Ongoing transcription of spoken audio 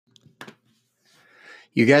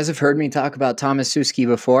You guys have heard me talk about Thomas Suski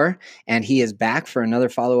before, and he is back for another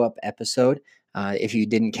follow-up episode. If you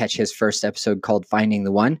didn't catch his first episode called Finding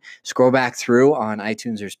the One, scroll back through on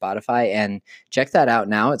iTunes or Spotify and check that out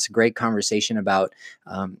now. It's a great conversation about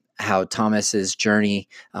how Thomas's journey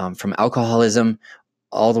from alcoholism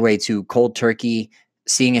all the way to cold turkey,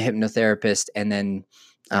 seeing a hypnotherapist, and then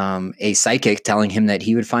a psychic telling him that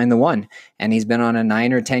he would find the one. And he's been on a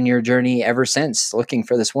 9 or 10-year journey ever since looking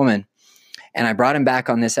for this woman. And I brought him back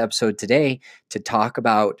on this episode today to talk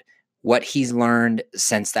about what he's learned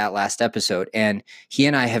since that last episode. And he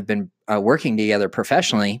and I have been working together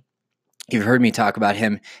professionally. You've heard me talk about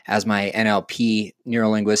him as my NLP,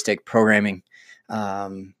 neuro-linguistic programming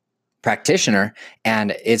practitioner,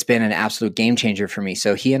 and it's been an absolute game changer for me.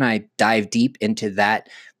 So he and I dive deep into that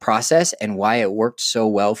process and why it worked so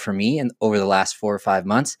well for me and over the last 4 or 5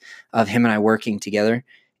 months of him and I working together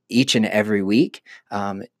each and every week.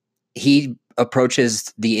 He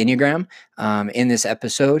approaches the Enneagram in this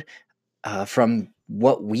episode from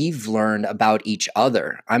what we've learned about each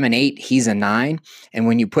other. I'm an 8, he's a 9. And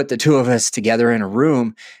when you put the two of us together in a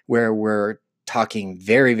room where we're talking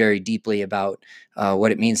very, very deeply about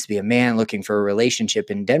what it means to be a man looking for a relationship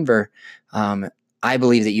in Denver, I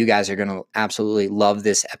believe that you guys are going to absolutely love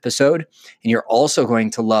this episode. And you're also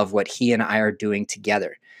going to love what he and I are doing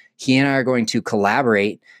together. He and I are going to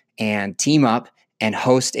collaborate and team up and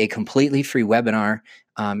host a completely free webinar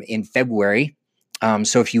in February.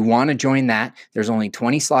 So if you want to join that, there's only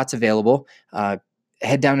 20 slots available.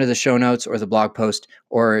 Head down to the show notes or the blog post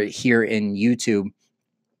or here in YouTube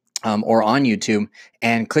or on YouTube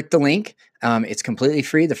and click the link. It's completely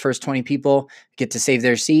free. The first 20 people get to save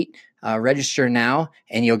their seat. Register now,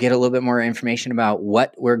 and you'll get a little bit more information about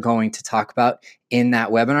what we're going to talk about in that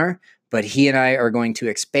webinar. But he and I are going to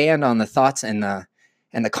expand on the thoughts and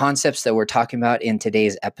the concepts that we're talking about in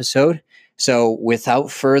today's episode. So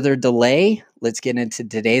without further delay, let's get into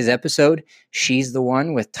today's episode. She's the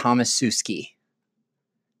One with Thomas Suski.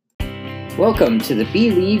 Welcome to the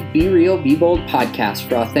Be Leave, Be Real, Be Bold podcast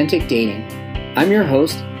for authentic dating. I'm your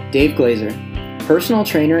host, Dave Glazer, personal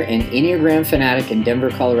trainer and Enneagram fanatic in Denver,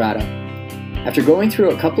 Colorado. After going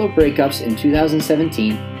through a couple of breakups in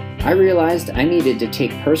 2017, I realized I needed to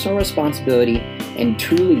take personal responsibility and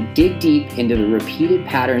truly dig deep into the repeated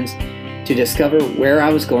patterns to discover where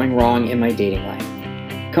I was going wrong in my dating life.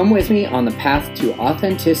 Come with me on the path to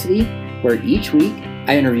authenticity, where each week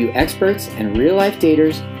I interview experts and real-life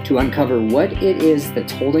daters to uncover what it is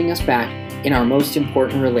that's holding us back in our most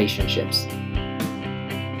important relationships.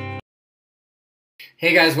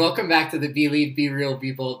 Hey guys, welcome back to the Be Leave, Be Real,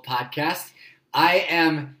 Be Bold podcast. I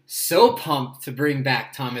am so pumped to bring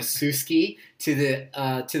back Thomas Suski to the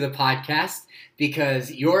podcast because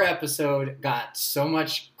your episode got so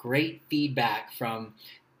much great feedback from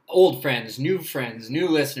old friends, new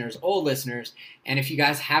listeners, old listeners. And if you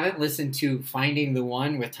guys haven't listened to Finding the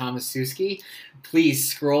One with Thomas Suski, please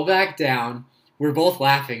scroll back down. We're both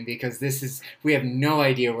laughing because we have no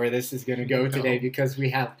idea where this is going to go today because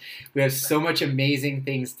we have so much amazing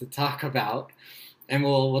things to talk about. And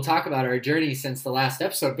we'll talk about our journey since the last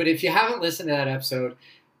episode. But if you haven't listened to that episode,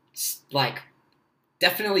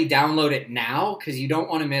 definitely download it now because you don't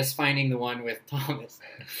want to miss Finding the One with Thomas.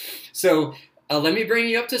 So let me bring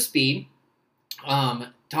you up to speed.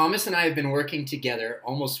 Thomas and I have been working together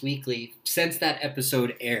almost weekly since that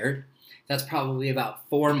episode aired. That's probably about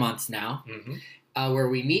 4 months now, where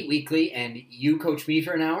we meet weekly and you coach me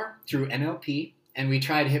for an hour through NLP, and we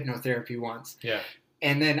tried hypnotherapy once. Yeah.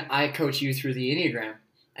 And then I coach you through the Enneagram.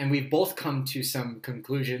 And we've both come to some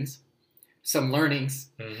conclusions, some learnings,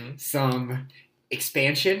 some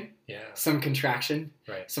expansion, some contraction,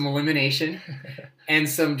 some elimination, and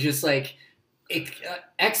some just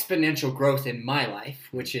exponential growth in my life,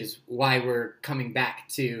 which is why we're coming back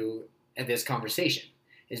to this conversation,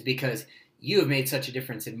 is because you have made such a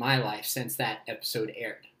difference in my life since that episode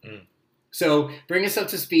aired. So bring us up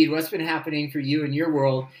to speed. What's been happening for you in your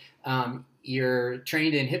world? You're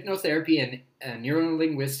trained in hypnotherapy and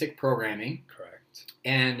neuro-linguistic programming. Correct.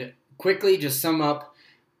 And quickly just sum up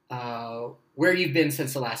where you've been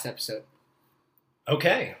since the last episode.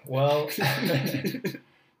 Okay. Well,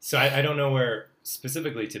 so I don't know where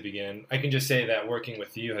specifically to begin. I can just say that working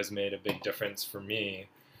with you has made a big difference for me.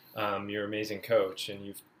 You're an amazing coach, and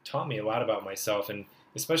you've taught me a lot about myself, and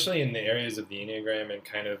especially in the areas of the Enneagram and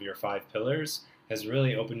kind of your 5 pillars has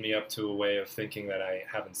really opened me up to a way of thinking that I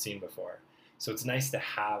haven't seen before. So it's nice to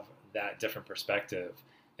have that different perspective.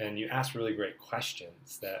 And you ask really great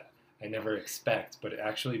questions that I never expect, but it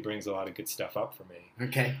actually brings a lot of good stuff up for me.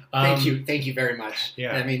 Okay. Thank you. Thank you very much.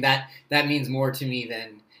 Yeah. I mean, that means more to me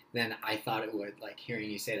than I thought it would, like hearing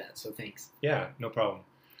you say that. So thanks. Yeah, no problem.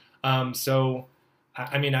 So,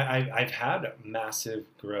 I mean, I've had massive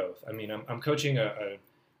growth. I mean, I'm coaching a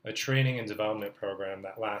training and development program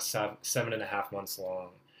that lasts 7.5 months long.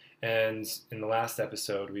 And in the last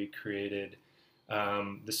episode, we created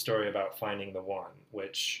the story about finding the one,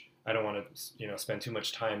 which I don't want to, spend too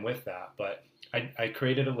much time with that. But I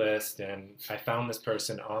created a list, and I found this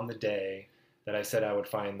person on the day that I said I would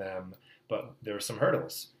find them, but there were some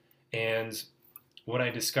hurdles. And what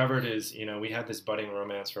I discovered is, we had this budding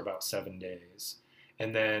romance for about 7 days,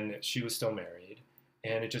 and then she was still married,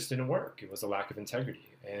 and it just didn't work. It was a lack of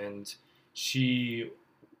integrity, and she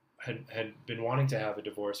had been wanting to have a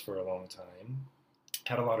divorce for a long time,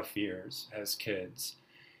 had a lot of fears as kids,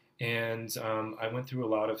 and I went through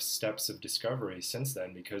a lot of steps of discovery since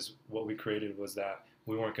then, because what we created was that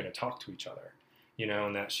we weren't going to talk to each other,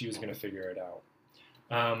 and that she was going to figure it out.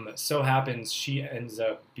 So happens she ends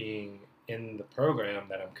up being in the program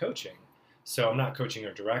that I'm coaching. So I'm not coaching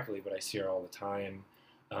her directly, but I see her all the time.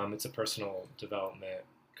 It's a personal development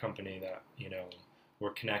company that,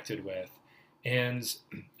 we're connected with. And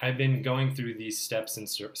I've been going through these steps and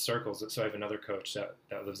circles. So I have another coach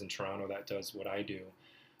that lives in Toronto that does what I do.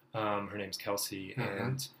 Her name's Kelsey.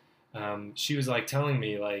 And she was like telling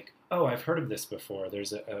me like, oh, I've heard of this before.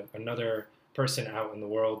 There's another person out in the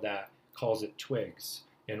world that calls it twigs,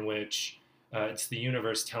 in which it's the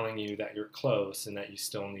universe telling you that you're close and that you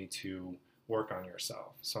still need to work on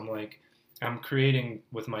yourself. So I'm creating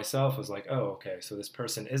with myself was like, oh, okay, so this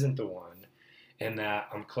person isn't the one, and that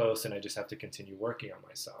I'm close and I just have to continue working on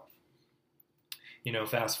myself.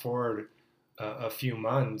 Fast forward a few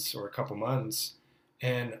months or a couple months,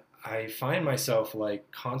 and I find myself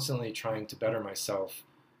like constantly trying to better myself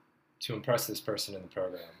to impress this person in the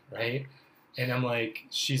program, right? And I'm like,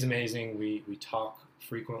 she's amazing. We talk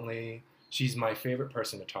frequently. She's my favorite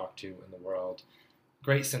person to talk to in the world.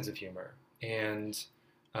 Great sense of humor. And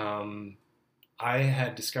I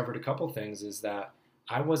had discovered a couple things, is that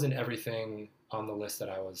I wasn't everything on the list that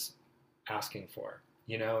I was asking for,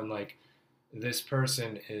 and like this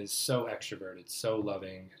person is so extroverted, so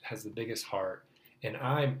loving, has the biggest heart. And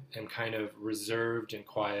I am kind of reserved and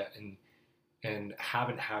quiet and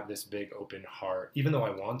haven't had this big open heart, even though I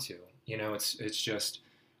want to. It's just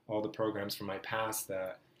all the programs from my past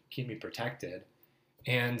that keep me protected.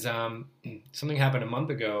 And something happened a month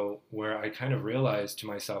ago where I kind of realized to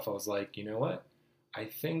myself, I was like, you know what? I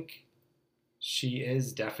think she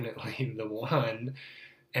is definitely the one.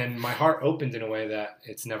 And my heart opened in a way that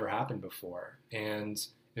it's never happened before. And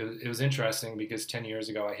it was interesting because 10 years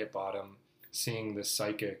ago I hit bottom. Seeing the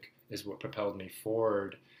psychic is what propelled me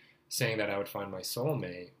forward, saying that I would find my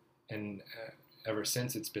soulmate. And ever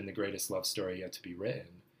since, it's been the greatest love story yet to be written.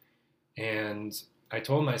 And I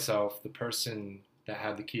told myself the person that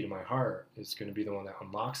had the key to my heart is going to be the one that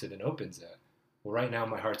unlocks it and opens it. Well, right now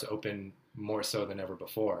my heart's open more so than ever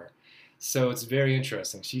before. So it's very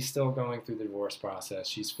interesting. She's still going through the divorce process.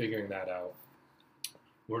 She's figuring that out.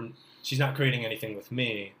 She's not creating anything with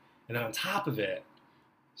me. And then on top of it,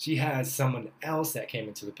 she has someone else that came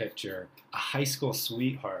into the picture, a high school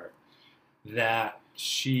sweetheart that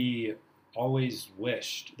she always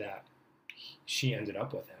wished that she ended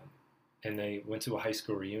up with him. And they went to a high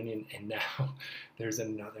school reunion, and now there's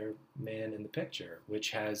another man in the picture,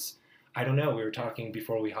 which has, I don't know, we were talking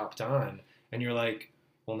before we hopped on, and you're like,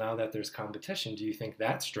 well, now that there's competition, do you think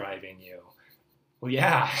that's driving you? Well,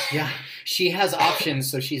 yeah. Yeah. She has options,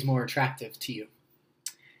 so she's more attractive to you.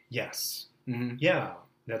 Yes. Mm-hmm. Yeah,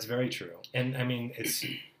 that's very true. And I mean,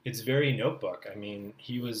 it's very Notebook. I mean,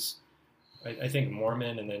 he was, I think,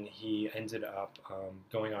 Mormon, and then he ended up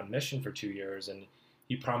going on mission for 2 years, and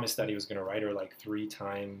he promised that he was going to write her like 3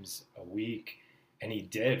 times a week, and he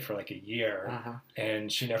did for like a year,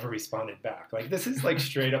 and she never responded back. Like, this is like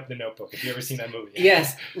straight up The Notebook. Have you ever seen that movie?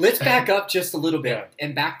 Yes. Let's back up just a little bit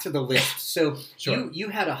and back to the list. So Sure. you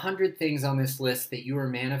had 100 things on this list that you were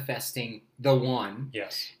manifesting the one.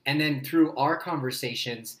 Yes. And then through our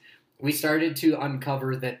conversations, we started to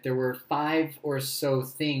uncover that there were 5 or so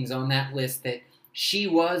things on that list that she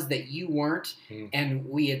was, that you weren't. And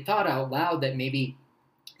we had thought out loud that maybe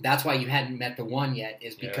that's why you hadn't met the one yet,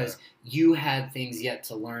 is because you had things yet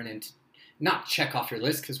to learn and to not check off your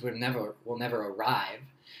list, because we'll never arrive.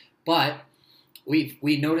 But we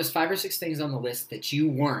noticed 5 or 6 things on the list that you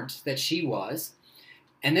weren't, that she was.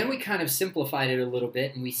 And then we kind of simplified it a little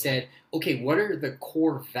bit, and we said, okay, what are the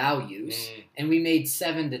core values? And we made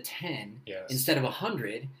 7 to 10 instead of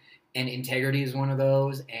 100. And integrity is one of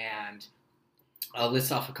those, and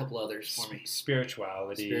list off a couple others for me.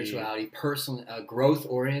 Spirituality, personal,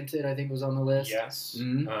 growth-oriented, I think, was on the list. Yes.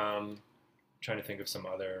 trying to think of some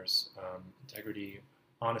others. Integrity,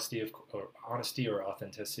 honesty or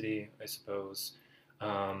authenticity, I suppose.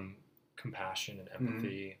 Compassion and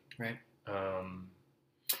empathy. Right.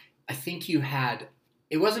 I think you had,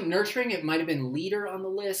 it wasn't nurturing, it might have been leader on the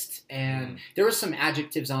list, and there were some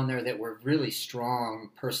adjectives on there that were really strong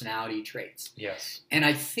personality traits. Yes. And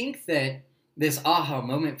I think that this aha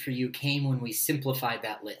moment for you came when we simplified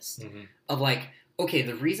that list of like, okay,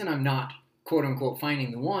 the reason I'm not quote unquote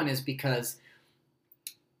finding the one is because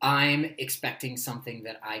I'm expecting something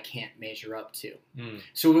that I can't measure up to.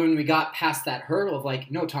 So when we got past that hurdle of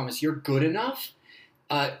like, no, Thomas, you're good enough,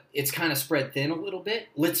 it's kind of spread thin a little bit.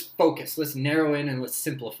 Let's focus. Let's narrow in and let's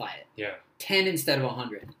simplify it. Yeah. 10 instead of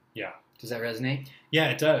 100. Yeah. Does that resonate? Yeah,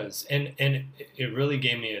 it does. And it really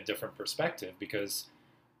gave me a different perspective because,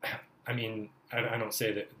 I mean, I don't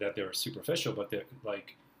say that they were superficial, but they're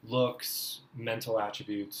like looks, mental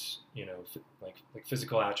attributes, you know, like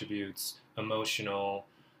physical attributes, emotional,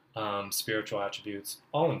 spiritual attributes,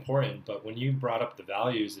 all important. But when you brought up the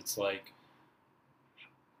values, it's like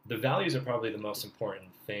the values are probably the most important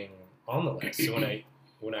thing on the list. So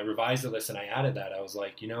when I revised the list and I added that, I was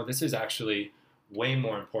like, you know, this is actually way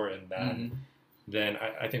more important than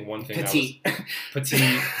I think one thing petite, and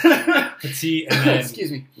then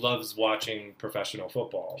excuse me, loves watching professional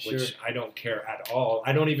football, sure. Which I don't care at all.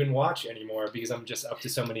 I don't even watch anymore because I'm just up to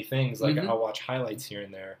so many things. Like I'll watch highlights here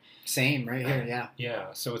and there. Same right here, yeah. Yeah,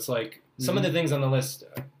 so it's like some of the things on the list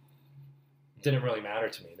didn't really matter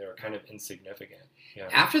to me. They were kind of insignificant. Yeah.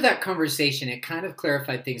 After that conversation, it kind of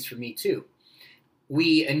clarified things for me too.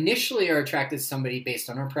 We initially are attracted to somebody based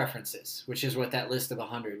on our preferences, which is what that list of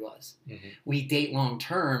 100 was. We date long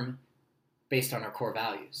term based on our core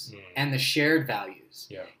values and the shared values.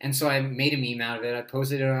 Yeah. And so I made a meme out of it. I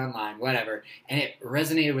posted it online, whatever. And it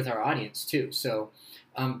resonated with our audience too. So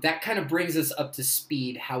that kind of brings us up to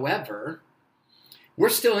speed. However, we're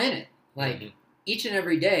still in it. Like each and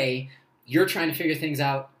every day, you're trying to figure things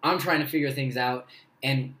out. I'm trying to figure things out.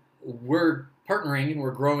 And we're partnering and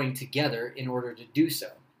we're growing together in order to do so.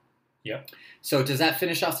 Yep. So does that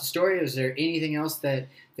finish off the story? Or is there anything else that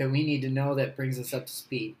we need to know that brings us up to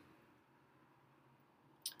speed?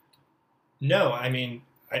 No, I mean,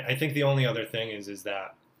 I think the only other thing is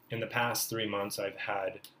that in the past 3 months, I've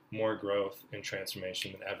had more growth and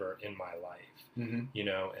transformation than ever in my life, you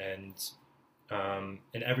know, and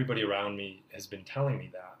everybody around me has been telling me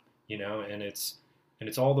that, you know, and it's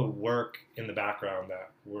all the work in the background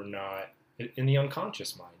that we're not in the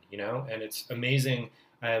unconscious mind, you know, and it's amazing.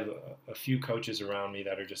 I have a few coaches around me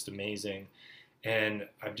that are just amazing, and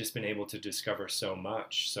I've just been able to discover so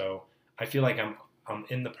much. So I feel like I'm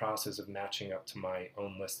in the process of matching up to my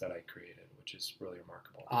own list that I created, which is really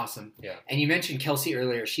remarkable. Awesome. Yeah. And you mentioned Kelsey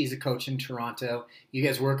earlier. She's a coach in Toronto. You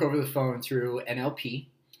guys work over the phone through NLP.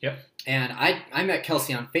 Yep. And I met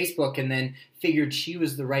Kelsey on Facebook and then figured she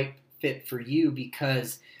was the right fit for you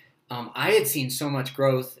because I had seen so much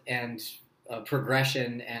growth and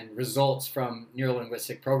progression and results from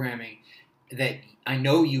neuro-linguistic programming that I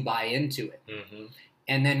know you buy into it.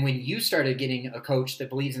 And then when you started getting a coach that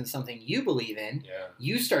believes in something you believe in,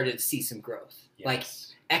 you started to see some growth. Yes.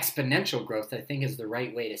 Like exponential growth, I think is the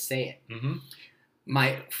right way to say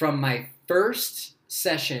it. From my first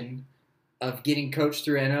session of getting coached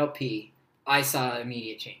through NLP, I saw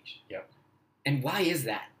immediate change. Yep. And why is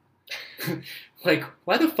that? Like,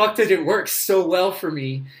 why the fuck did it work so well for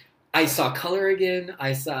me? I saw color again.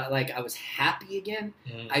 I was happy again.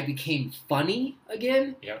 I became funny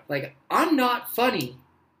again. Yep. Like, I'm not funny.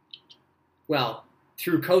 Well,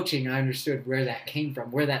 through coaching, I understood where that came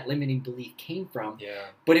from, where that limiting belief came from. Yeah.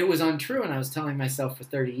 But it was untrue, and I was telling myself for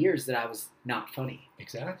 30 years that I was not funny.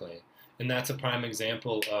 Exactly. And that's a prime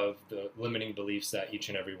example of the limiting beliefs that each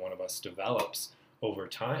and every one of us develops over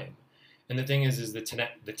time. And the thing is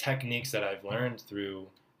the techniques that I've learned through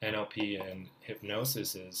NLP and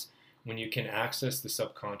hypnosis is when you can access the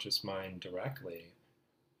subconscious mind directly,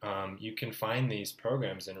 you can find these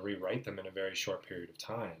programs and rewrite them in a very short period of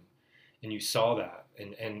time. And you saw that.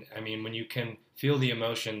 And I mean, when you can feel the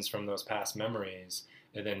emotions from those past memories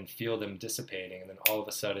and then feel them dissipating, and then all of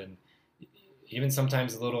a sudden, even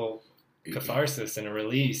sometimes a little catharsis and a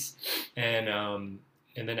release, and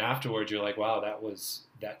then afterwards you're like, wow,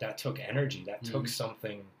 that took energy, that took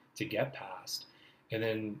something to get past. And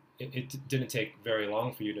then it didn't take very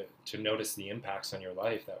long for you to notice the impacts on your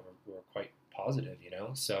life that were quite positive, you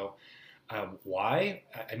know? So why?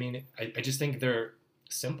 I mean, I just think they're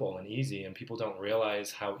simple and easy, and people don't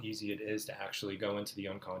realize how easy it is to actually go into the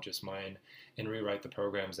unconscious mind and rewrite the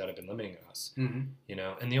programs that have been limiting us, you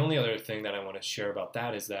know? And the only other thing that I want to share about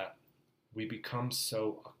that is that we become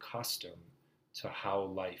so accustomed to how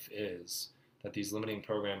life is that these limiting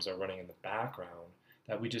programs are running in the background,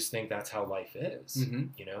 that we just think that's how life is. Mm-hmm.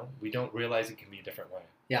 You know, we don't realize it can be a different way.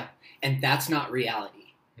 Yeah, and that's not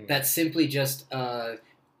reality. Mm. That's simply just a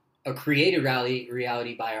created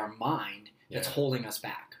reality by our mind that's holding us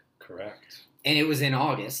back. Correct. And it was in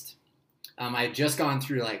August. I had just gone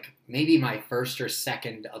through like maybe my first or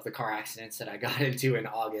second of the car accidents that I got into in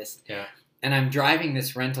August. Yeah. And I'm driving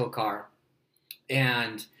this rental car,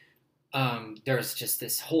 and there's just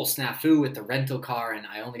this whole snafu with the rental car, and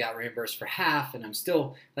I only got reimbursed for half, and I'm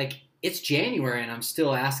still like, it's January, and I'm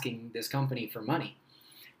still asking this company for money.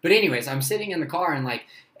 But anyways, I'm sitting in the car, and like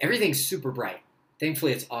everything's super bright.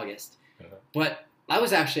 Thankfully, it's August. Uh-huh. But I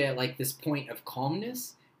was actually at like this point of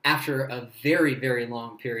calmness after a very, very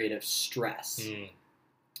long period of stress. Mm.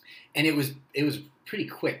 And it was pretty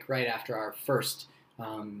quick right after our first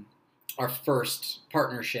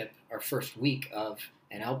partnership, our first week of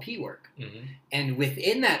NLP work. Mm-hmm. And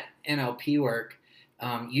within that NLP work,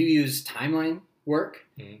 you use timeline work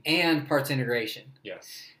and parts integration.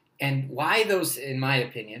 Yes. And why those, in my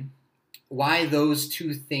opinion, why those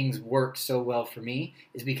two things worked so well for me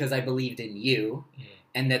is because I believed in you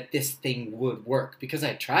and that this thing would work, because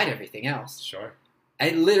I tried everything else. Sure. I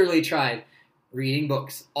literally tried reading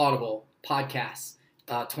books, Audible, podcasts,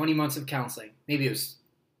 20 months of counseling. Maybe it was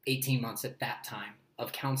 18 months at that time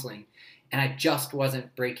of counseling, and I just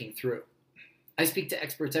wasn't breaking through. I speak to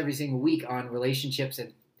experts every single week on relationships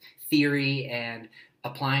and theory and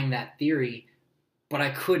applying that theory, but I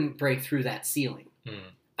couldn't break through that ceiling.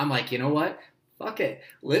 I'm like, you know what? Fuck it.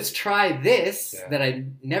 Let's try this that I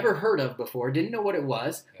never heard of before. Didn't know what it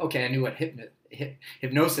was. Yeah. Okay, I knew what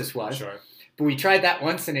hypnosis was. Sure. But we tried that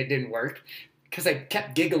once and it didn't work because I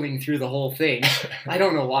kept giggling through the whole thing. I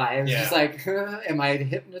don't know why. I was just like, am I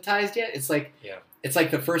hypnotized yet? It's like it's like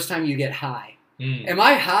the first time you get high. Am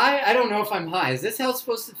I high? I don't know if I'm high. Is this how it's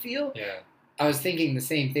supposed to feel? Yeah. I was thinking the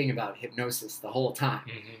same thing about hypnosis the whole time.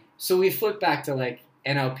 Mm-hmm. So we flipped back to like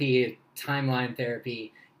NLP, timeline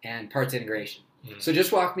therapy, and parts integration. So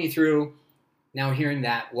just walk me through, now hearing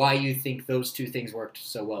that, why you think those two things worked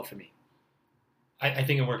so well for me. I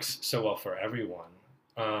think it works so well for everyone.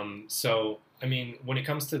 So, I mean, when it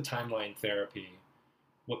comes to timeline therapy,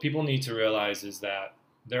 what people need to realize is that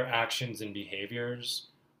their actions and behaviors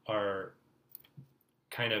are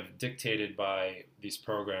kind of dictated by these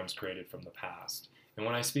programs created from the past. And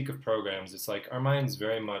when I speak of programs, it's like our minds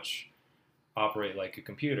very much operate like a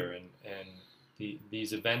computer, and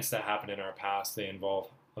these events that happen in our past, they involve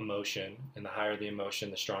emotion, and the higher the emotion,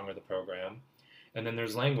 the stronger the program. And then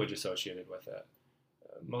there's language associated with it.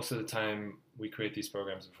 Most of the time, we create these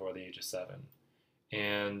programs before the age of 7.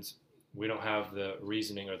 And we don't have the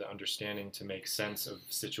reasoning or the understanding to make sense of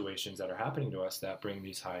situations that are happening to us that bring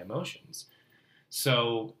these high emotions.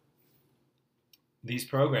 So these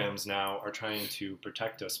programs now are trying to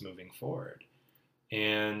protect us moving forward.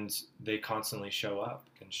 And they constantly show up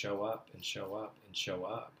and show up and show up and show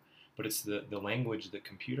up. But it's the language, the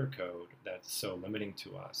computer code that's so limiting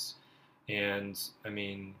to us. And I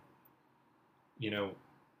mean, you know,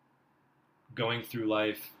 going through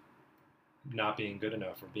life not being good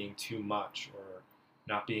enough, or being too much, or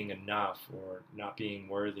not being enough, or not being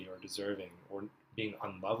worthy or deserving, or being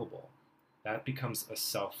unlovable, that becomes a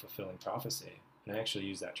self-fulfilling prophecy. And I actually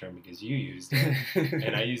use that term because you used it,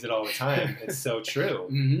 and I use it all the time. It's so true.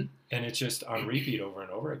 Mm-hmm. And it's just on repeat over and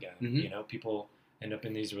over again. Mm-hmm. You know, people end up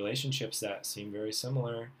in these relationships that seem very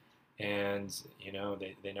similar, and, you know,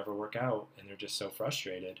 they never work out, and they're just so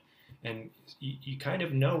frustrated. And you kind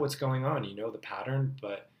of know what's going on. You know the pattern,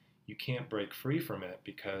 but you can't break free from it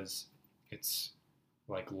because it's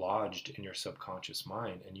like lodged in your subconscious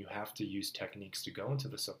mind, and you have to use techniques to go into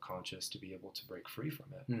the subconscious to be able to break free from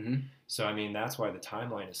it. Mm-hmm. So, I mean, that's why the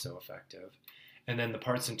timeline is so effective. And then the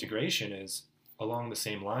parts integration is along the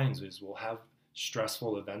same lines. Is we'll have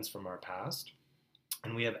stressful events from our past,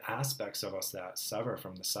 and we have aspects of us that sever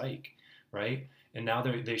from the psyche, right? And now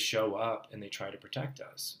they show up and they try to protect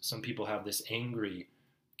us. Some people have this angry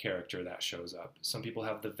character that shows up. Some people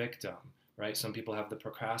have the victim, right? Some people have the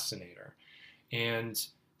procrastinator. And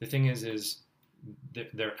the thing is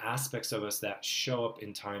there are aspects of us that show up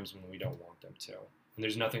in times when we don't want them to. And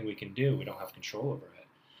there's nothing we can do. We don't have control over it.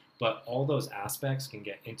 But all those aspects can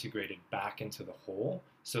get integrated back into the whole,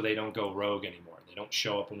 so they don't go rogue anymore. They don't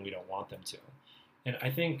show up when we don't want them to. And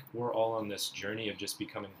I think we're all on this journey of just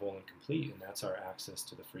becoming whole and complete, and that's our access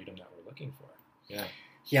to the freedom that we're looking for. Yeah.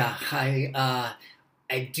 Yeah,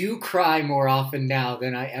 I do cry more often now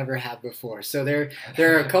than I ever have before. So there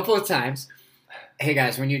are a couple of times. Hey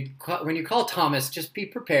guys, when you call Thomas, just be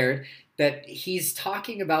prepared that he's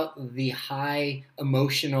talking about the high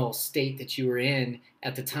emotional state that you were in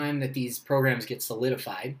at the time that these programs get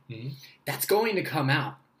solidified. Mm-hmm. That's going to come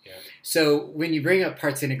out. Yeah. So when you bring up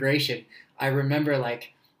parts integration, I remember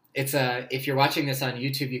like if you're watching this on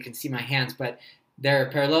YouTube, you can see my hands, but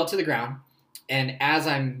they're parallel to the ground. And as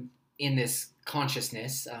I'm in this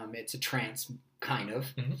consciousness, it's a trance kind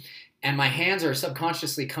of, mm-hmm. and my hands are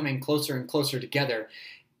subconsciously coming closer and closer together.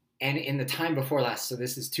 And in the time before last, so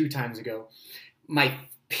this is 2 times ago, my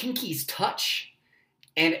pinkies touch,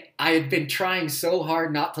 and I had been trying so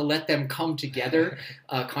hard not to let them come together,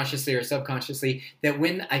 consciously or subconsciously, that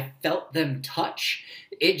when I felt them touch,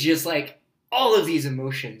 it just like all of these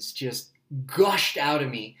emotions just gushed out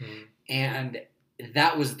of me. Mm-hmm. And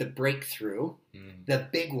that was the breakthrough, Mm-hmm. the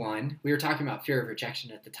big one. We were talking about fear of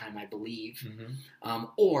rejection at the time, I believe. Mm-hmm.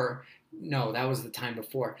 Or, no, that was the time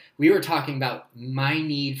before. We were talking about my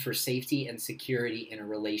need for safety and security in a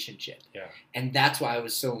relationship. Yeah. And that's why I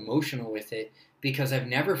was so emotional with it, because I've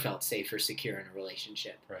never felt safe or secure in a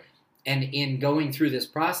relationship. Right. And in going through this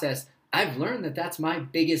process, I've learned that that's my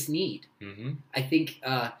biggest need. Mm-hmm. I think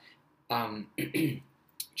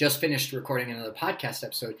just finished recording another podcast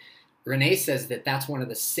episode. Renee says that that's one of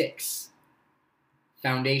the 6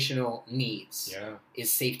 foundational needs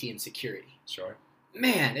is safety and security. Sure.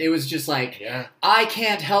 Man, it was just like, I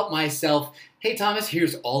can't help myself. Hey, Thomas,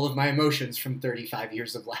 here's all of my emotions from 35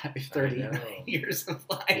 years of life, 39 years of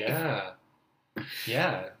life. Yeah.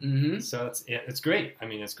 Yeah. Mm-hmm. So it's great. I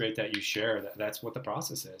mean, it's great that you share that. That's what the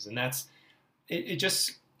process is. And it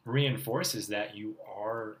just reinforces that you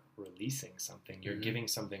are releasing something. You're mm-hmm. giving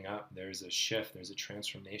something up. There's a shift. There's a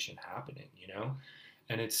transformation happening,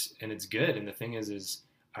 and it's good. And the thing is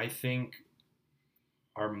I think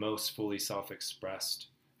our most fully self-expressed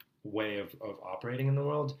way of operating in the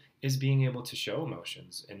world is being able to show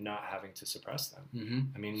emotions and not having to suppress them. Mm-hmm.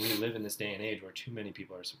 I mean, we live in this day and age where too many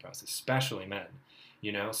people are suppressed, especially men,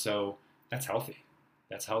 so that's healthy.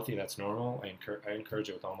 That's healthy. That's normal. I encourage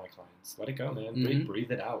it with all my clients. Let it go, man. Mm-hmm.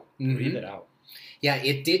 Breathe it out. Mm-hmm. Breathe it out. Yeah,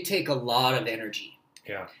 it did take a lot of energy.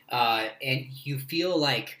 Yeah. And you feel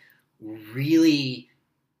like really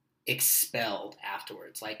expelled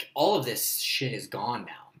afterwards. Like all of this shit is gone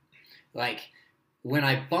now. Like when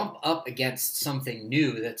I bump up against something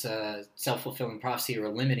new that's a self-fulfilling prophecy or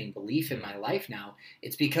a limiting belief in my life now,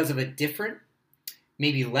 it's because of a different,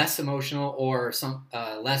 maybe less emotional or some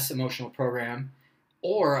less emotional program,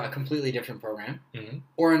 or a completely different program, mm-hmm.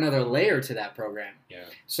 or another layer to that program. Yeah.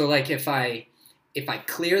 So like if I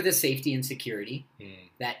clear the safety and security,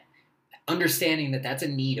 that understanding that that's a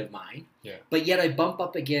need of mine, but yet I bump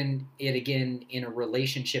up again in a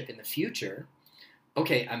relationship in the future,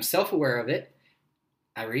 okay, I'm self-aware of it.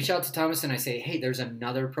 I reach out to Thomas and I say, hey, there's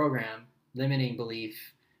another program, limiting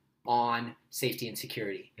belief on safety and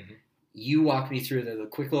security. Mm-hmm. You walk me through the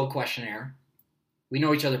quick little questionnaire. We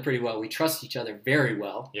know each other pretty well. We trust each other very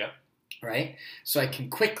well. Yeah. Right? So I can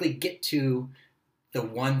quickly get to the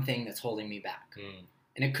one thing that's holding me back.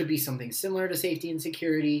 And it could be something similar to safety and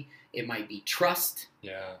security. It might be trust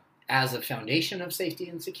as a foundation of safety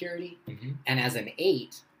and security. Mm-hmm. And as an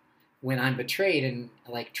 8, when I'm betrayed and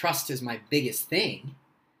like trust is my biggest thing,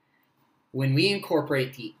 when we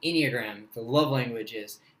incorporate the Enneagram, the love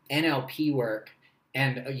languages, NLP work,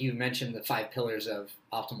 and you mentioned the 5 pillars of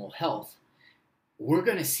optimal health, we're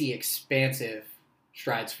going to see expansive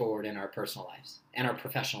strides forward in our personal lives and our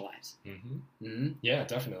professional lives. Mm-hmm. Mm-hmm. Yeah,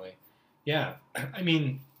 definitely. Yeah. I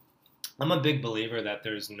mean, I'm a big believer that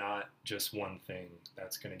there's not just one thing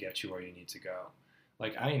that's going to get you where you need to go.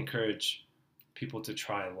 Like, I encourage people to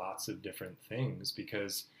try lots of different things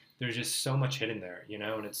because there's just so much hidden there, and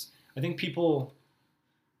I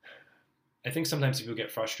think sometimes people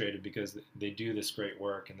get frustrated because they do this great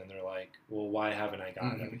work and then they're like, well, why haven't I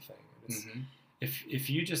gotten mm-hmm. everything? Mm-hmm. If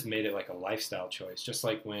you just made it like a lifestyle choice, just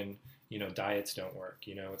like when, diets don't work,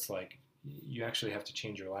 it's like you actually have to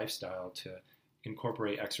change your lifestyle to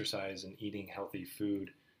incorporate exercise and eating healthy food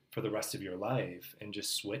for the rest of your life and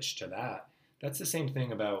just switch to that. That's the same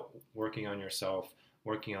thing about working on yourself,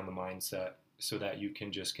 working on the mindset so that you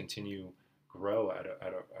can just continue grow at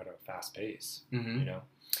a fast pace, mm-hmm.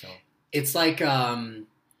 So. It's like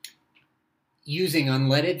using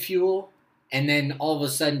unleaded fuel and then all of a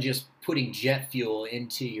sudden just putting jet fuel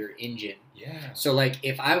into your engine. Yeah. So like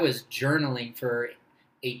if I was journaling for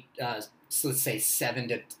so let's say 7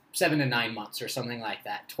 to 9 months or something like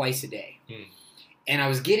that, twice a day, and I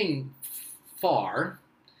was getting far.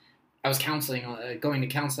 I was going to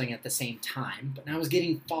counseling at the same time, but I was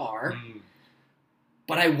getting far.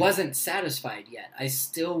 But I wasn't satisfied yet. I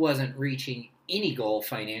still wasn't reaching any goal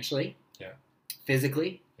financially,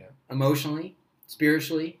 physically, emotionally,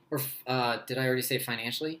 spiritually, or did I already say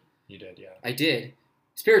financially? You did, yeah. I did.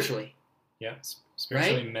 Spiritually. Yeah,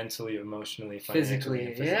 spiritually, Right? mentally, emotionally, financially, and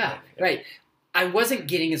physically. Yeah, right. I wasn't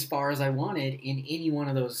getting as far as I wanted in any one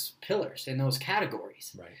of those pillars, in those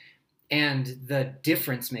categories. Right. And the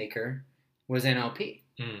difference maker was NLP.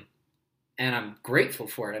 Mm. And I'm grateful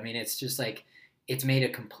for it. I mean, it's just like, it's made a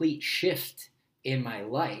complete shift in my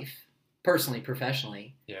life, personally,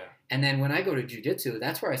 professionally. Yeah. And then when I go to jiu-jitsu,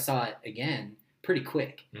 that's where I saw it again pretty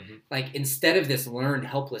quick. Mm-hmm. Like, instead of this learned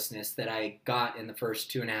helplessness that I got in the first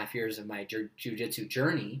 2.5 years of my jiu-jitsu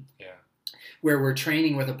journey, where we're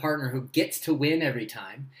training with a partner who gets to win every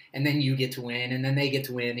time, and then you get to win, and then they get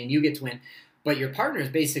to win, and you get to win, but your partner is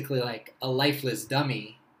basically like a lifeless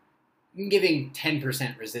dummy giving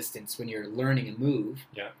 10% resistance when you're learning a move.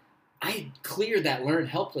 Yeah. I cleared that learned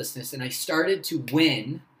helplessness, and I started to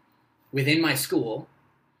win within my school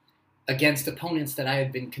against opponents that I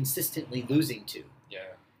had been consistently losing to. Yeah.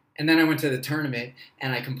 And then I went to the tournament,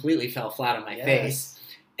 and I completely fell flat on my face.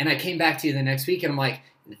 And I came back to you the next week, and I'm like,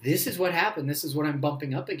 this is what happened. This is what I'm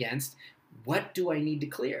bumping up against. What do I need to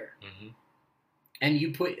clear? Mm-hmm. And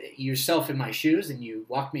you put yourself in my shoes, and you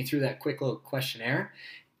walked me through that quick little questionnaire,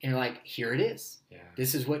 and you're like, here it is. Yeah.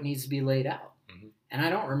 This is what needs to be laid out. Mm-hmm. And I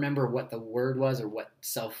don't remember what the word was or what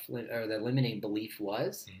the limiting belief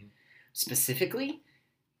was specifically,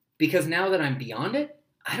 because now that I'm beyond it,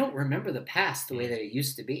 I don't remember the past the way that it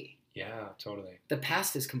used to be. Yeah, totally. The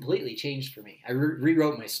past has completely changed for me. I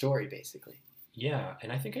rewrote my story, basically. Yeah,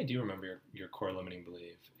 and I think I do remember your core limiting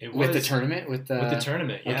belief. It With was, the tournament? With the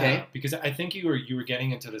tournament, yeah. Okay. Because I think you were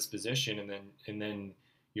getting into this position, and then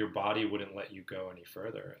your body wouldn't let you go any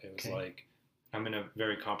further. It was like, I'm in a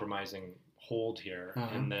very compromising hold here,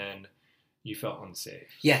 and then you felt unsafe.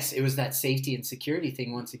 Yes, it was that safety and security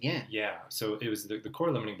thing once again. Yeah, so it was the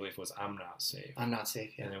core limiting belief was, I'm not safe. I'm not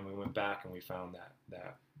safe, yeah. And then we went back and we found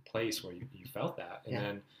that place where you felt that. And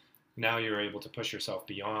then now you're able to push yourself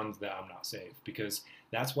beyond that I'm not safe, because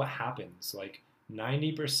that's what happens. Like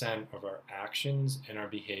 90% of our actions and our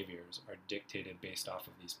behaviors are dictated based off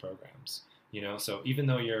of these programs. You know, so even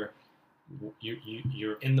though you're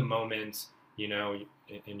in the moment, you know,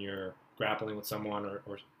 and you're grappling with someone or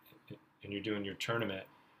and you're doing your tournament,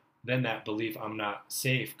 then that belief I'm not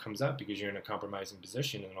safe comes up because you're in a compromising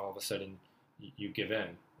position, and all of a sudden you give in,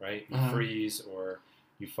 right? You freeze, or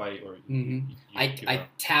you fight, or you I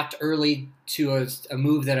tapped early to a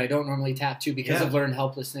move that I don't normally tap to because of learned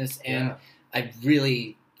helplessness, and I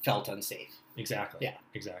really felt unsafe. Exactly. Yeah.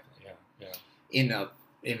 Exactly. Yeah.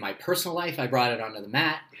 In my personal life, I brought it onto the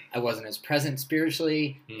mat. I wasn't as present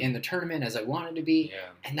spiritually in the tournament as I wanted to be,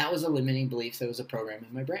 and that was a limiting belief. That was a program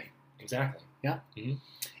in my brain. Exactly. Yeah. Mm-hmm.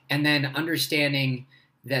 And then understanding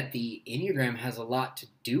that the Enneagram has a lot to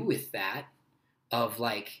do with that, of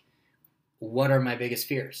like, what are my biggest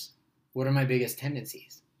fears? What are my biggest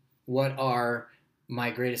tendencies? What are my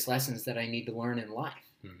greatest lessons that I need to learn in life?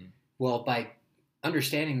 Mm-hmm. Well, by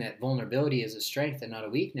understanding that vulnerability is a strength and not a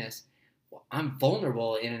weakness, well, I'm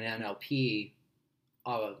vulnerable in an NLP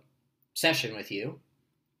session with you,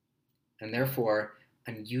 and therefore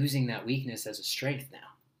I'm using that weakness as a strength now.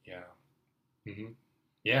 Yeah. Mm-hmm.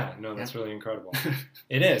 Yeah, no, that's really incredible.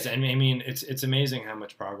 It is. I mean, it's amazing how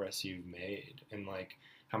much progress you've made, and like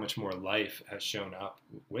how much more life has shown up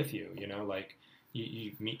with you. You know, like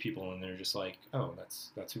you meet people and they're just like, oh,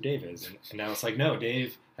 that's who Dave is, and now it's like, no,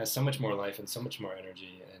 Dave has so much more life and so much more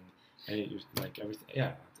energy, and it was like everything.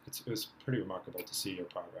 Yeah, it was pretty remarkable to see your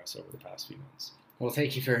progress over the past few months. Well,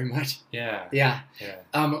 thank you very much. Yeah.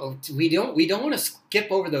 We don't want to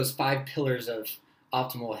skip over those 5 pillars of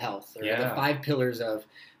optimal health, or the 5 pillars of,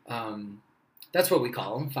 that's what we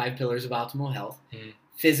call them, 5 pillars of optimal health: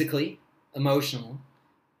 physically, emotional,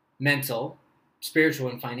 mental, spiritual,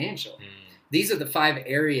 and financial. These are the 5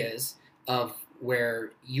 areas of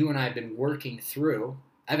where you and I have been working through.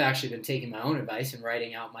 I've actually been taking my own advice and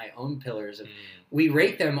writing out my own pillars. We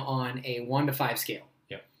rate them on a 1 to 5 scale.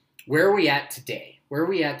 Yep. Where are we at today? Where are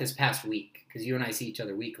we at this past week? Because you and I see each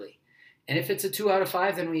other weekly. And if it's a 2 out of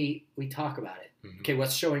 5, then we talk about it. Mm-hmm. Okay,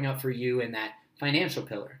 what's showing up for you in that financial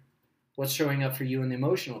pillar? What's showing up for you in the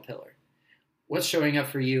emotional pillar? What's showing up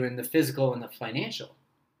for you in the physical and the financial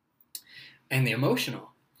and the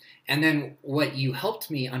emotional? And then what you helped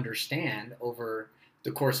me understand over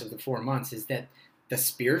the course of the 4 months is that the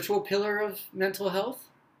spiritual pillar of mental health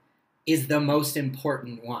is the most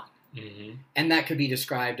important one. Mm-hmm. And that could be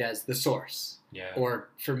described as the source. Yeah. Or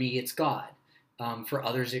for me, it's God. For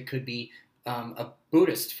others, it could be a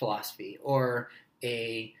Buddhist philosophy or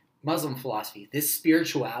a Muslim philosophy. This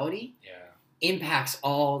spirituality impacts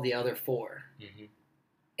all the other 4. Mm-hmm.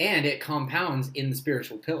 And it compounds in the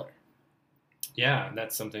spiritual pillar. Yeah,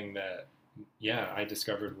 that's something that, I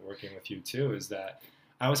discovered working with you too, is that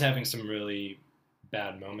I was having some really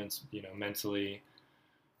bad moments, mentally,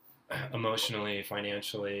 emotionally,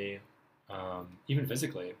 financially, even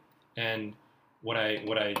physically. And what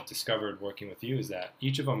I discovered working with you is that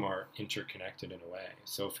each of them are interconnected in a way.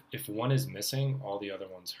 So if one is missing, all the other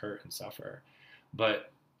ones hurt and suffer.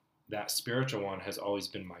 But that spiritual one has always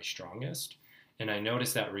been my strongest. And I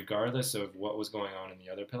noticed that regardless of what was going on in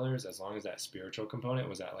the other pillars, as long as that spiritual component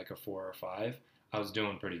was at like a 4 or 5, I was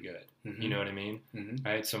doing pretty good. Mm-hmm. You know what I mean? Mm-hmm.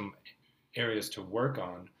 I had some areas to work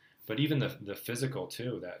on, but even the physical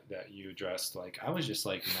too that you addressed, like I was just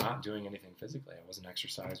like not doing anything physically. I wasn't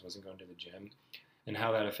exercise, wasn't going to the gym, and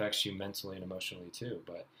how that affects you mentally and emotionally too.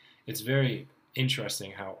 But it's very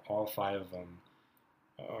interesting how all 5 of them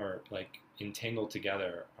are like entangled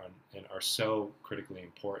together and are so critically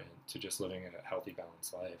important to just living a healthy,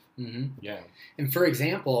 balanced life. Mm-hmm. Yeah. And for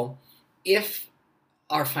example, if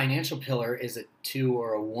our financial pillar is a 2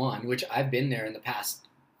 or a 1, which I've been there in the past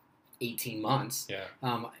 18 months,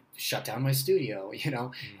 shut down my studio,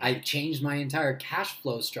 I changed my entire cash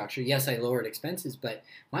flow structure. Yes, I lowered expenses, but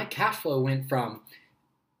my cash flow went from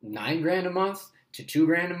 $9,000 a month to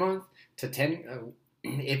 $2,000 a month to 10.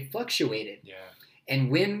 It fluctuated. Yeah. And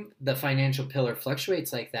when the financial pillar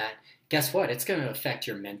fluctuates like that, guess what? It's going to affect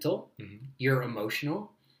your mental, your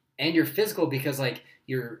emotional, and your physical, because like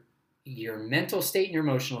your mental state and your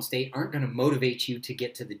emotional state aren't going to motivate you to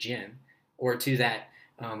get to the gym or to that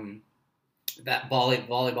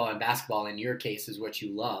volleyball and basketball, in your case, is what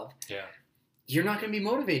you love. Yeah. You're not going to be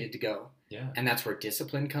motivated to go. Yeah. And that's where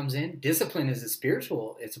discipline comes in. Discipline is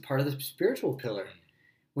it's a part of the spiritual pillar.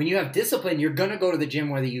 When you have discipline, you're going to go to the gym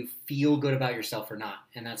whether you feel good about yourself or not.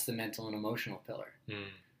 And that's the mental and emotional pillar.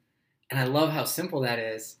 And I love how simple that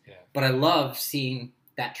is. Yeah. But I love seeing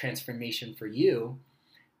that transformation for you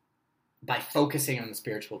by focusing on the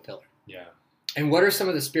spiritual pillar. Yeah. And what are some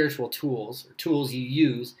of the spiritual tools you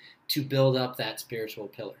use to build up that spiritual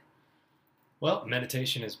pillar? Well,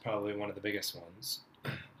 meditation is probably one of the biggest ones.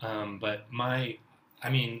 But a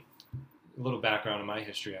little background in my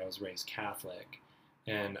history, I was raised Catholic.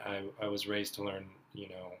 And I was raised to learn,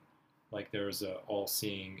 like there's a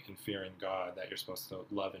all-seeing and fearing God that you're supposed to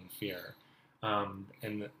love and fear.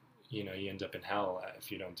 You end up in hell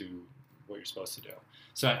if you don't do what you're supposed to do.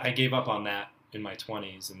 So I gave up on that in my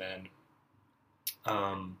 20s. And then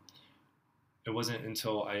it wasn't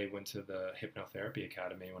until I went to the hypnotherapy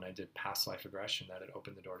academy when I did past life regression that it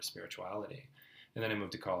opened the door to spirituality. And then I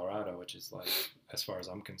moved to Colorado, which is like, as far as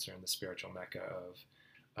I'm concerned, the spiritual mecca of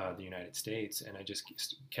the United States, and I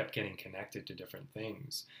just kept getting connected to different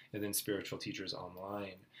things, and then spiritual teachers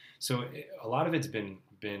online. So a lot of it's been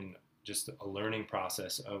just a learning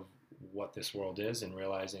process of what this world is, and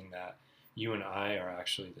realizing that you and I are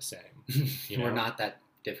actually the same. We're not that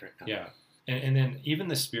different. No. Yeah, and then even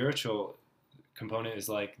the spiritual component is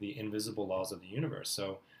like the invisible laws of the universe.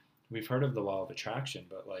 So we've heard of the law of attraction,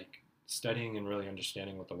 but like studying and really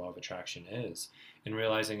understanding what the law of attraction is, and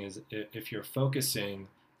realizing is if you're focusing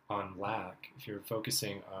on lack, if you're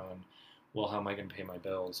focusing on, well, how am I going to pay my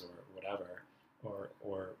bills or whatever,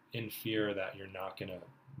 or in fear that you're not going to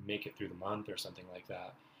make it through the month or something like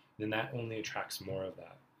that, then that only attracts more of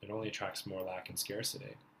that. It only attracts more lack and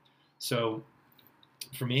scarcity. So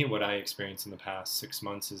for me, what I experienced in the past 6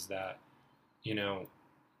 months is that,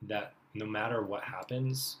 that no matter what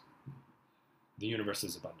happens, the universe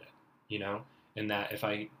is abundant, and that if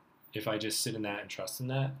I just sit in that and trust in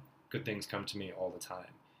that, good things come to me all the time.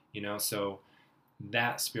 So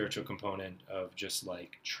that spiritual component of just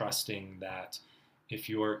like trusting that if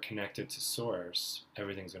you're connected to source,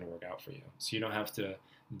 everything's going to work out for you. So you don't have to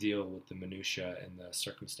deal with the minutia and the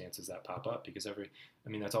circumstances that pop up, because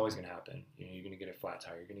that's always going to happen. You're going to get a flat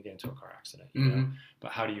tire, you're going to get into a car accident,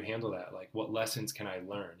 but how do you handle that? Like, what lessons can I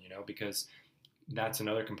learn? Because that's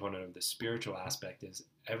another component of the spiritual aspect, is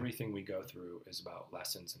everything we go through is about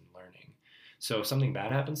lessons and learning. So if something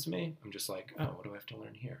bad happens to me, I'm just like, oh, what do I have to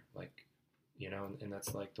learn here? Like, and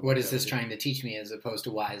that's like what is this trying to teach me, as opposed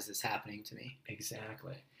to why is this happening to me?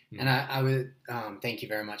 Exactly. And I would thank you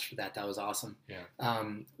very much for that. That was awesome. Yeah.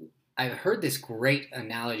 I heard this great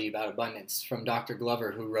analogy about abundance from Dr.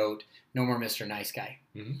 Glover, who wrote No More Mr. Nice Guy.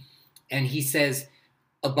 And he says,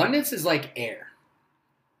 abundance is like air.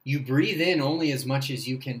 You breathe in only as much as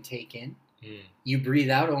you can take in. You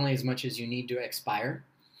breathe out only as much as you need to expire.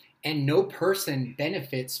 And no person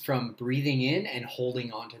benefits from breathing in and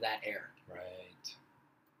holding on to that air. Right.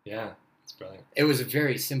 Yeah, it's brilliant. It was a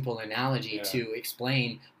very simple analogy to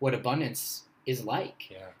explain what abundance is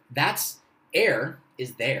like. Yeah. That's air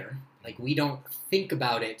is there. Like, we don't think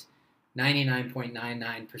about it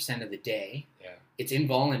 99.99% of the day. Yeah. It's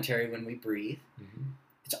involuntary when we breathe. Mm-hmm.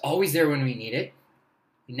 It's always there when we need it.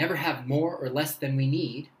 We never have more or less than we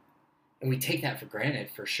need. And we take that for granted,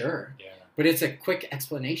 for sure. Yeah. But it's a quick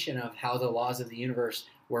explanation of how the laws of the universe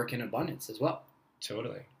work in abundance as well.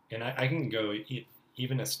 Totally. And I can go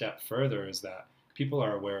even a step further, is that people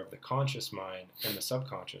are aware of the conscious mind and the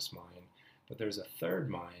subconscious mind, but there's a third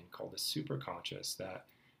mind called the superconscious that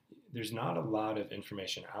there's not a lot of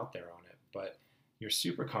information out there on it, but your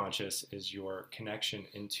superconscious is your connection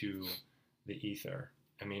into the ether.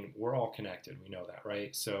 I mean, we're all connected. We know that,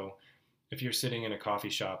 right? So if you're sitting in a coffee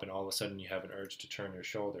shop and all of a sudden you have an urge to turn your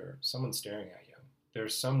shoulder, someone's staring at you.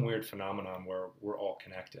 There's some weird phenomenon where we're all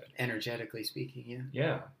connected. Energetically speaking, yeah.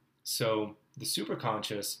 Yeah. So the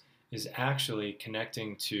superconscious is actually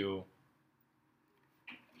connecting to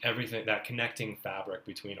everything, that connecting fabric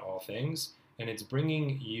between all things, and it's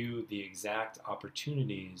bringing you the exact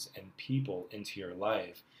opportunities and people into your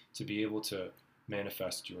life to be able to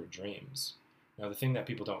manifest your dreams. Now, the thing that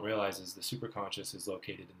people don't realize is the superconscious is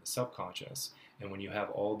located in the subconscious, and when you have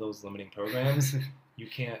all those limiting programs, you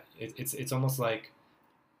can't. It's almost like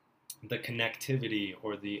the connectivity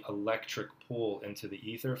or the electric pull into the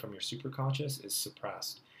ether from your superconscious is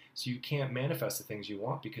suppressed. So you can't manifest the things you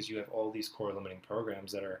want because you have all these core limiting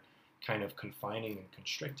programs that are kind of confining and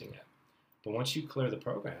constricting it. But once you clear the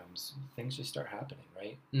programs, things just start happening,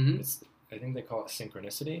 right? Mm-hmm. I think they call it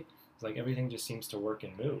synchronicity. It's like everything just seems to work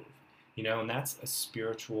and move, you know, and that's a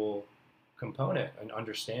spiritual component, an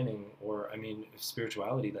understanding, or I mean,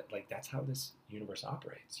 spirituality, that like that's how this universe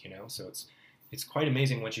operates, you know? So it's quite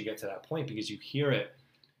amazing once you get to that point because you hear it,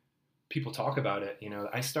 people talk about it. You know,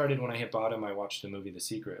 I started when I hit bottom, I watched the movie The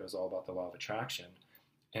Secret. It was all about the law of attraction.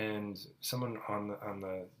 And someone on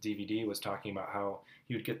the DVD was talking about how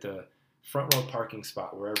he would get the front row parking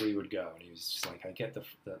spot wherever he would go. And he was just like, I get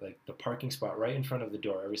the parking spot right in front of the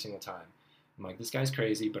door every single time. I'm like, this guy's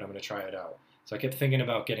crazy, but I'm going to try it out. So I kept thinking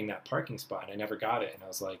about getting that parking spot and I never got it. And I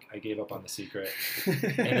was like, I gave up on The Secret.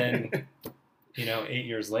 And then, you know, 8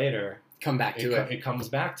 years later, it comes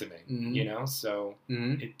back to me, mm-hmm. you know, so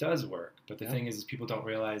mm-hmm. it does work. But the thing is people don't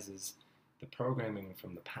realize is the programming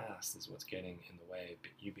from the past is what's getting in the way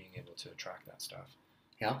of you being able to attract that stuff.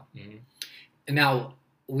 Yeah. Mm-hmm. And now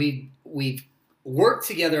we've worked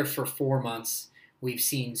together for 4 months. We've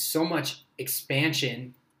seen so much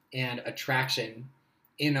expansion and attraction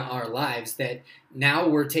in our lives that now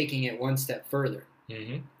we're taking it one step further.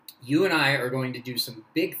 Mm-hmm. You and I are going to do some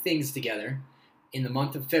big things together in the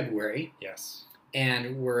month of February. Yes.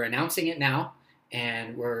 And we're announcing it now,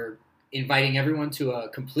 and we're inviting everyone to a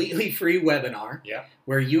completely free webinar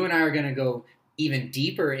where you and I are going to go even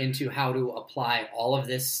deeper into how to apply all of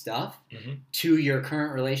this stuff mm-hmm. to your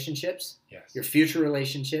current relationships, your future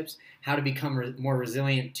relationships, how to become more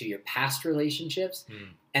resilient to your past relationships,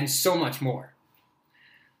 and so much more.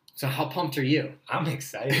 So how pumped are you? I'm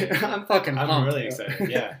excited. I'm fucking pumped. I'm really excited.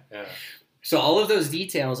 Yeah. So all of those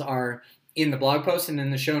details are in the blog post and in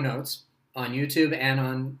the show notes on YouTube and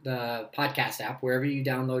on the podcast app, wherever you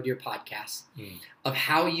download your podcasts, of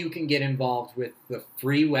how you can get involved with the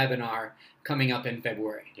free webinar coming up in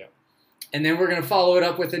February. Yep. And then we're going to follow it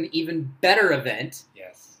up with an even better event.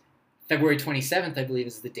 Yes. February 27th, I believe,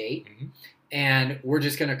 is the date. Mm-hmm. And we're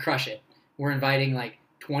just going to crush it. We're inviting like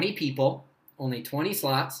 20 people, only 20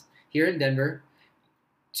 slots here in Denver,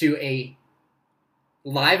 to a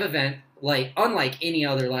live event unlike any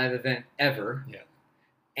other live event ever. Yeah.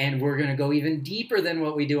 And we're going to go even deeper than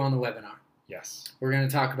what we do on the webinar. Yes. We're going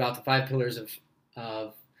to talk about the 5 pillars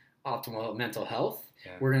of optimal mental health.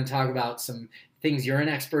 Yeah. We're going to talk about some things you're an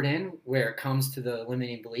expert in where it comes to the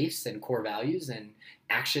limiting beliefs and core values and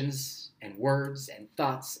actions and words and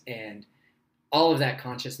thoughts and all of that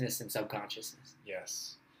consciousness and subconsciousness.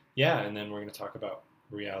 Yes. Yeah, and then we're going to talk about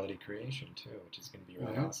reality creation too, which is going to be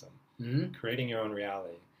really awesome. Mm-hmm. Creating your own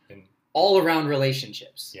reality. And all around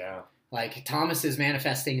relationships. Yeah. Like Thomas is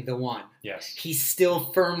manifesting the one. Yes. He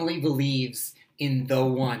still firmly believes in the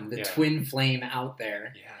one, the twin flame out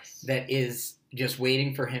there that is just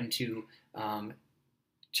waiting for him to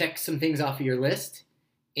check some things off of your list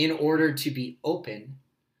in order to be open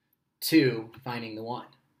to finding the one.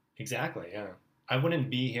 Exactly, yeah. I wouldn't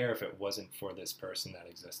be here if it wasn't for this person that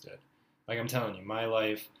existed. Like I'm telling you, my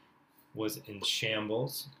life was in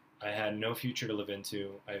shambles. I had no future to live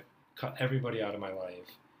into. I cut everybody out of my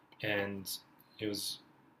life. And I was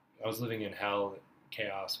living in hell,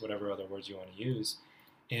 chaos, whatever other words you want to use.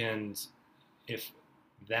 And if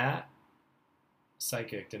that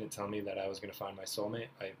psychic didn't tell me that I was going to find my soulmate,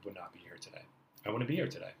 I would not be here today. I wouldn't be here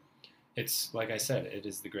today. It's, like I said, it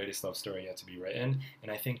is the greatest love story yet to be written.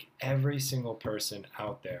 And I think every single person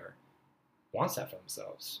out there wants that for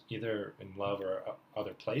themselves, either in love or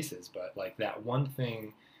other places. But like that one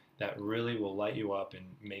thing that really will light you up and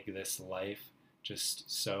make this life just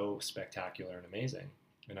so spectacular and amazing.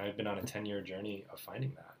 And I've been on a 10-year journey of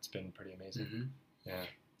finding that. It's been pretty amazing. Mm-hmm. Yeah.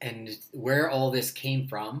 And where all this came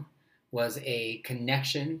from was a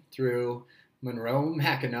connection through Monroe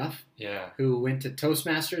McAnuff, who went to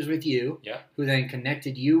Toastmasters with you, who then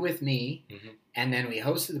connected you with me, and then we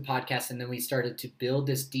hosted the podcast, and then we started to build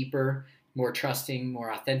this deeper, more trusting,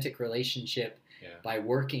 more authentic relationship by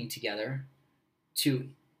working together to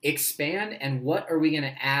expand. And what are we going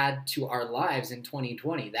to add to our lives in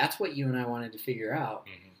 2020? That's what you and I wanted to figure out.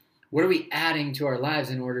 What are we adding to our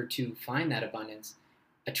lives in order to find that abundance,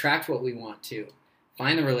 attract what we want to,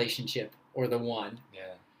 find the relationship or the one,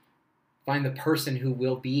 find the person who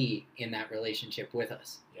will be in that relationship with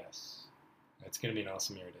us. Yes. It's going to be an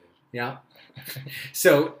awesome year, Dave. Yeah.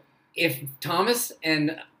 So if Thomas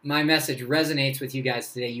and my message resonates with you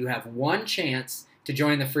guys today, you have one chance to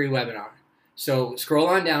join the free webinar. So scroll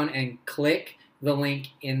on down and click the link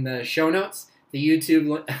in the show notes, the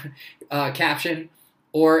YouTube caption,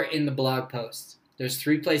 or in the blog post. There's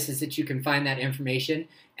 3 places that you can find that information,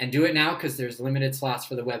 and do it now because there's limited slots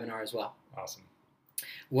for the webinar as well. Awesome.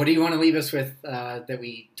 What do you want to leave us with that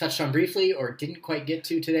we touched on briefly or didn't quite get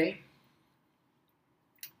to today?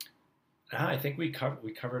 I think we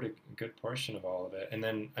covered a good portion of all of it. And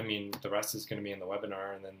then, I mean, the rest is going to be in the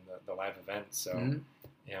webinar and then the live event. So,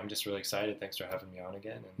 yeah, I'm just really excited. Thanks for having me on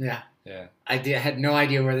again. And, yeah. I had no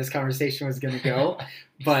idea where this conversation was going to go,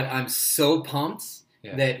 but I'm so pumped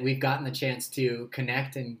that we've gotten the chance to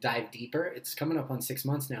connect and dive deeper. It's coming up on 6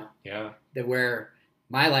 months now. Yeah. Where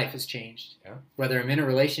my life has changed. Yeah. Whether I'm in a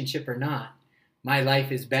relationship or not, my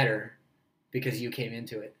life is better because you came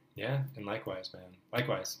into it. Yeah, and likewise, man.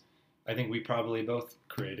 Likewise. I think we probably both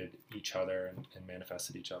created each other and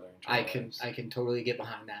manifested each other. I can totally get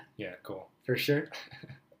behind that. Yeah, cool. For sure.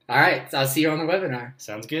 All right, so I'll see you on the webinar.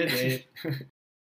 Sounds good, Dave.